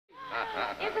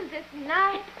Isn't this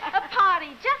nice? A party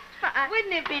just for us.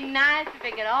 Wouldn't it be nice if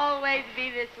it could always be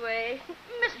this way?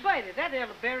 Miss Betty, that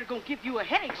elderberry gonna give you a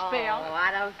headache spell. Oh,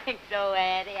 I don't think so,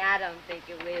 Addie. I don't think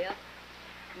it will.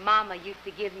 Mama used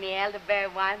to give me elderberry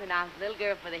wine when I was a little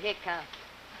girl for the hiccups.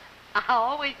 I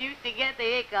always used to get the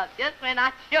hiccups just when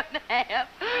I shouldn't have.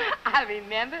 I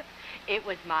remember it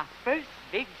was my first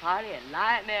big party at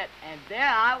Lionette, and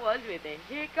there I was with the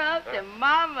hiccups and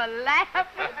Mama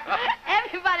laughing.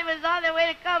 Everybody was on their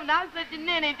way to come, and I was such a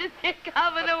ninny, just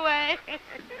hiccuping away.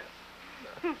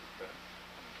 You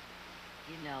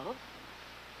know,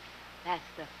 that's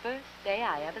the first day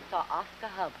I ever saw Oscar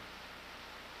Hubbard.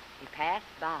 He passed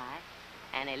by,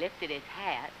 and he lifted his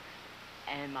hat,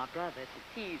 and my brother,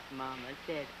 to tease Mama,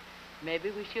 said, maybe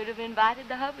we should have invited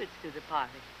the Hubbards to the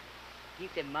party. He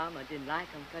said Mama didn't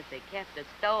like them because they kept a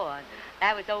store, and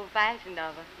that was old-fashioned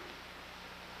of her.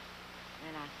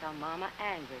 Then I saw Mama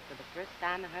angry for the first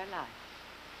time in her life.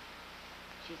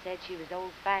 She said she was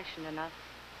old-fashioned enough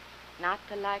not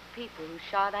to like people who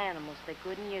shot animals they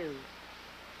couldn't use,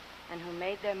 and who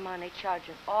made their money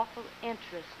charging awful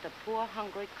interest to poor,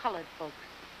 hungry colored folks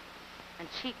and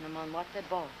cheating them on what they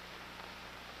bought.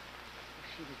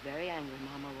 She was very angry,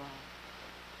 Mama was.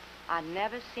 I'd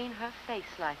never seen her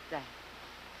face like that.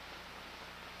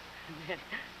 And then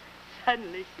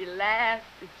suddenly she laughed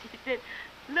and she said,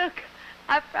 look,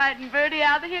 I frightened Bertie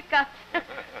out of the hiccups.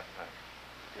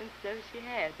 And so she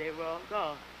had. They were all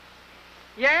gone.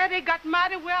 Yeah, they got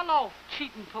mighty well off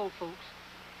cheating poor folks.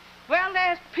 Well,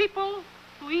 there's people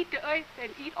who eat the earth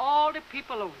and eat all the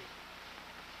people on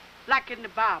it. Like in the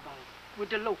Bible with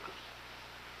the locusts.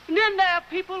 And then there are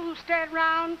people who stand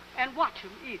around and watch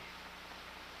them eat it.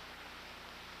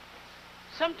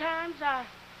 Sometimes I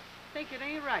think it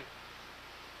ain't right.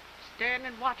 Stand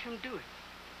and watch them do it.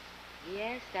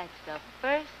 Yes, that's the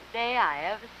first day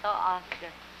I ever saw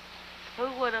Oscar.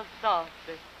 Who would have thought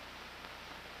that?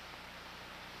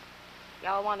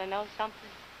 Y'all want to know something?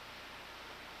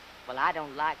 Well, I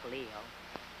don't like Leo.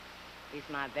 He's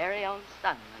my very own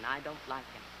son, and I don't like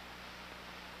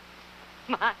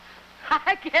him.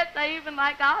 I guess I even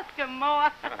like Oscar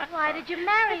more. Why did you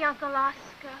marry Uncle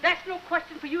Oscar? That's no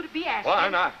question for you to be asking. Why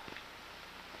not?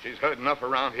 She's heard enough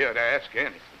around here to ask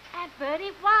anything. Aunt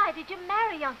Bertie, why did you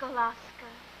marry Uncle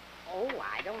Oscar? Oh,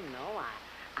 I don't know.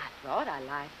 I thought I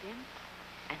liked him.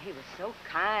 And he was so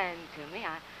kind to me.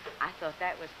 I thought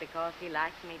that was because he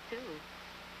liked me, too.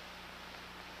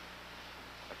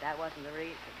 But that wasn't the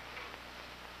reason.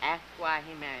 Ask why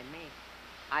he married me.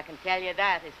 I can tell you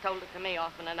that. He's told it to me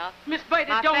often enough. Miss Betty,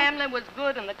 My don't... family was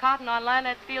good, and the cotton on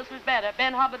Lionette's fields was better.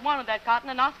 Ben Hubbard wanted that cotton,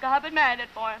 and Oscar Hubbard married it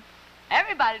for him.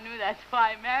 Everybody knew that's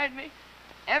why he married me.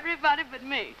 Everybody but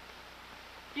me.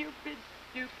 Stupid,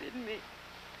 stupid me.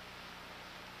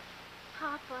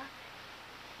 Papa,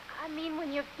 I mean,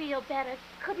 when you feel better,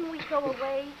 couldn't we go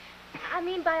away? I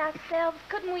mean, by ourselves,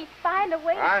 couldn't we find a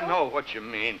way to I know what you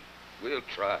mean. We'll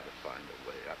try to find a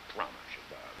way, I promise you,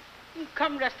 darling.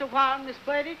 Come rest a while, Miss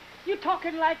Betty. You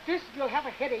talking like this, you'll have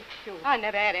a headache, too. I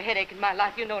never had a headache in my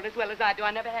life. You know it as well as I do.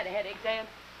 I never had a headache, Sam.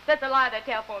 That's a lie they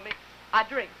tell for me. I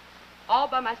drink. All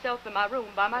by myself in my room,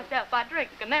 by myself. I drink.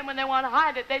 And then when they want to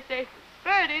hide it, they say,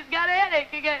 Bertie's got a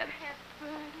headache again.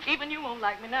 Bertie. Even you won't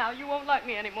like me now. You won't like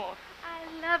me anymore.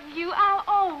 I love you. I'll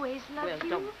always love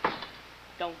you.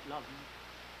 Don't love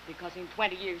me. Because in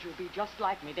 20 years, you'll be just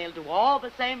like me. They'll do all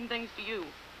the same things to you.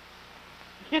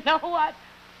 You know what?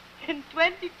 In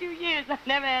 22 years, I've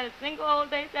never had a single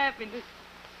old day's happiness.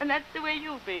 And that's the way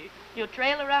you'll be. You'll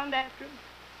trail around after them,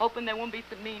 hoping they won't be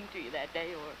so mean to you that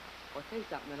day or say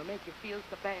something that'll make you feel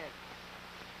so bad.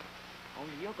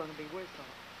 Only you're going to be worse off.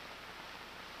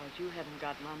 Because you haven't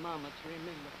got my mama to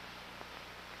remember.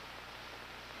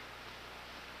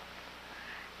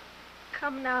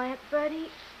 Come now, Aunt Bertie.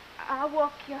 I'll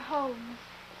walk you home.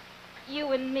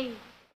 You and me.